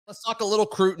Let's talk a little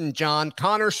Cruton, John.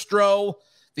 Connor Stroh,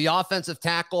 the offensive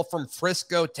tackle from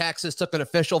Frisco, Texas, took an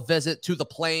official visit to the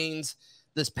Plains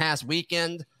this past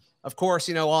weekend. Of course,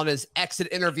 on his exit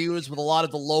interviews with a lot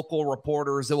of the local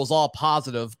reporters, it was all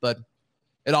positive, but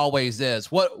it always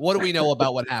is. What do we know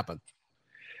about what happened?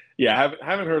 Yeah, I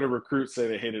haven't heard a recruit say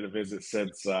they hated a visit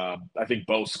since I think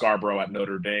Bo Scarborough at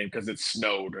Notre Dame because it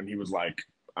snowed, and he was like,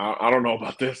 I don't know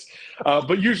about this,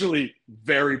 but usually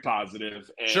very positive.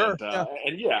 And, sure.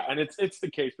 And it's the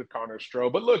case with Connor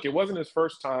Stroh. But look, it wasn't his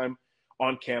first time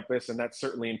on campus, and that's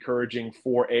certainly encouraging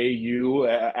for AU,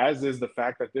 as is the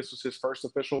fact that this was his first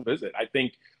official visit. I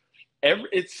think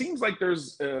it seems like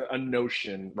there's a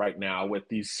notion right now with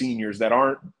these seniors that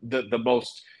aren't the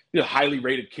most highly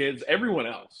rated kids. Everyone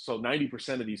else, so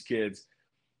 90% of these kids,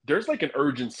 there's like an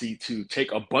urgency to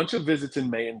take a bunch of visits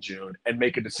in May and June and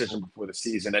make a decision before the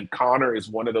season. And Connor is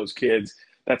one of those kids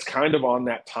that's kind of on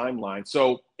that timeline.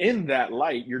 So in that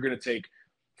light, you're going to take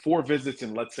 4 visits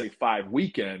in, let's say, 5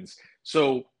 weekends.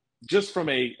 So just from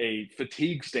a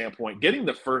fatigue standpoint, getting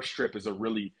the first trip is a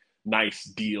really nice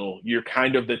deal. You're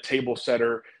kind of the table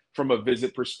setter from a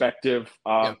visit perspective.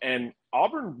 And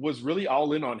Auburn was really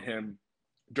all in on him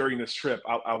during this trip.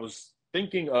 I was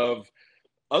thinking of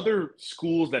other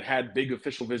schools that had big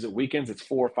official visit weekends. It's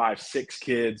 4, 5, 6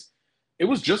 kids. It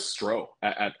was just Stroh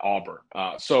at Auburn.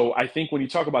 So I think when you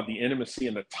talk about the intimacy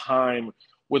and the time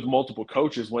with multiple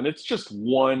coaches, when it's just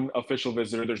one official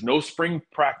visitor, there's no spring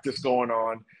practice going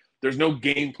on, there's no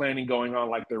game planning going on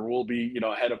like there will be,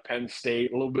 ahead of Penn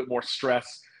State, a little bit more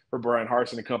stress for Bryan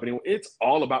Harsin and company. It's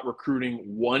all about recruiting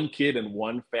one kid and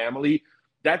one family.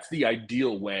 That's the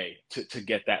ideal way to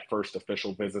get that first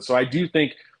official visit. So I do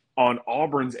think on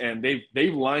Auburn's end,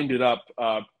 they've lined it up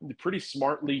pretty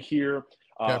smartly here,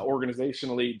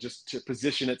 organizationally, just to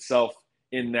position itself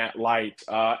in that light.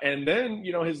 And then,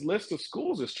 his list of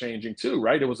schools is changing too,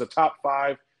 right? It was a top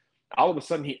 5. All of a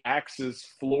sudden, he axes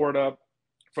Florida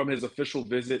from his official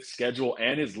visit schedule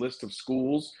and his list of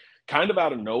schools kind of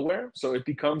out of nowhere. So it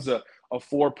becomes a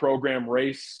 4-program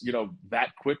race,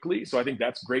 that quickly. So I think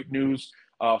that's great news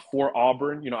for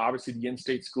Auburn. Obviously the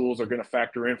in-state schools are going to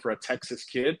factor in for a Texas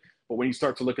kid, but when you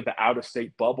start to look at the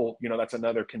out-of-state bubble, that's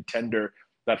another contender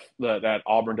that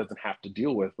Auburn doesn't have to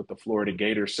deal with the Florida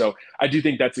Gators. So I do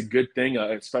think that's a good thing,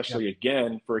 especially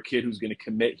again for a kid who's going to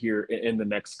commit here in the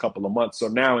next couple of months. So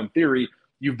now in theory,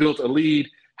 you've built a lead.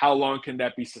 How long can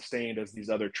that be sustained as these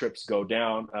other trips go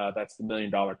down? That's the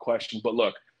million-dollar question. But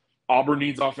look, Auburn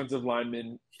needs offensive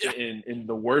linemen in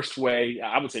the worst way.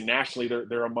 I would say nationally,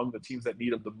 they're among the teams that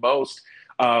need them the most.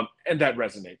 And that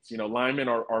resonates. Linemen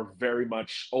are very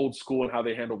much old school in how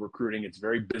they handle recruiting. It's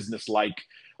very business-like.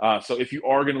 So if you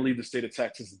are going to leave the state of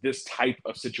Texas, this type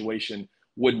of situation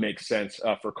would make sense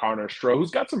for Connor Stroh,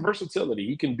 who's got some versatility.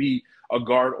 He can be a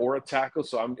guard or a tackle.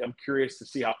 So I'm curious to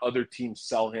see how other teams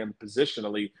sell him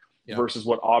positionally versus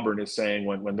what Auburn is saying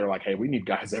when they're like, hey, we need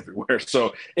guys everywhere.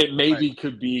 So it maybe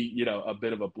could be, a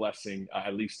bit of a blessing,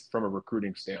 at least from a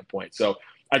recruiting standpoint. So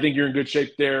I think you're in good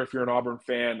shape there if you're an Auburn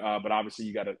fan, but obviously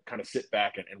you got to kind of sit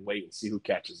back and wait and see who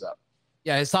catches up.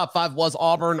 Yeah, his top 5 was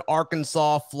Auburn,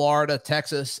 Arkansas, Florida,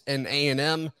 Texas, and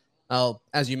A&M.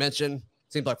 As you mentioned,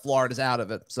 seems like Florida's out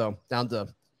of it. So down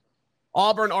to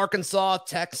Auburn, Arkansas,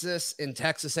 Texas, and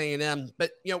Texas A&M.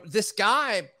 But, this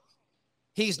guy,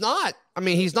 he's not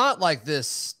like this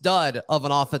stud of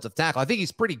an offensive tackle. I think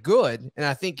he's pretty good, and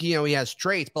I think, he has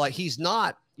traits, but like he's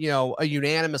not, a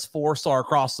unanimous 4-star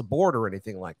across the board or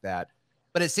anything like that.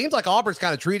 But it seems like Auburn's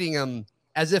kind of treating him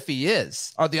as if he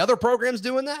is. Are the other programs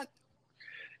doing that?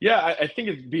 Yeah, I think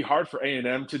it'd be hard for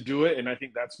A&M to do it, and I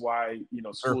think that's why,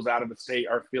 schools out of the state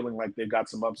are feeling like they've got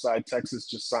some upside. Texas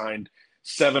just signed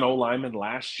 7 O-linemen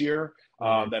last year.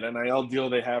 That NIL deal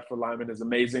they have for linemen is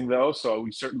amazing, though, so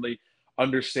we certainly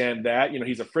understand that.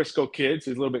 He's a Frisco kid, so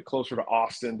he's a little bit closer to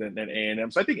Austin than A&M.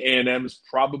 So I think A&M is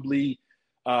probably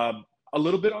a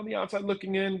little bit on the outside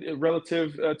looking in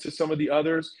relative to some of the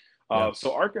others.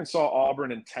 So Arkansas,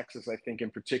 Auburn, and Texas, I think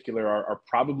in particular, are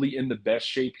probably in the best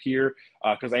shape here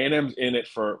because A&M's in it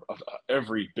for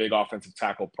every big offensive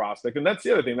tackle prospect. And that's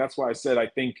the other thing. That's why I said I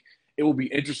think it will be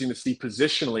interesting to see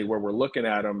positionally where we're looking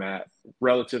at him at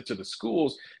relative to the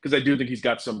schools, because I do think he's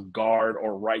got some guard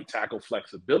or right tackle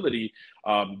flexibility.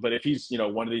 But if he's,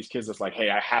 one of these kids that's like, hey,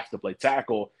 I have to play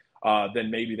tackle,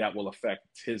 then maybe that will affect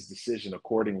his decision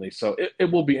accordingly. So it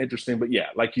will be interesting. But yeah,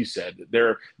 like you said,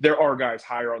 there are guys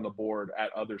higher on the board at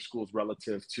other schools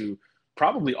relative to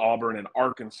probably Auburn and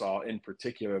Arkansas in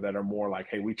particular that are more like,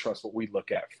 hey, we trust what we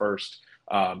look at first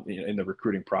in the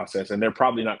recruiting process. And they're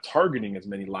probably not targeting as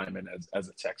many linemen as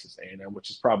a Texas A&M, which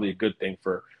is probably a good thing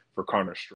for Connor Stroh.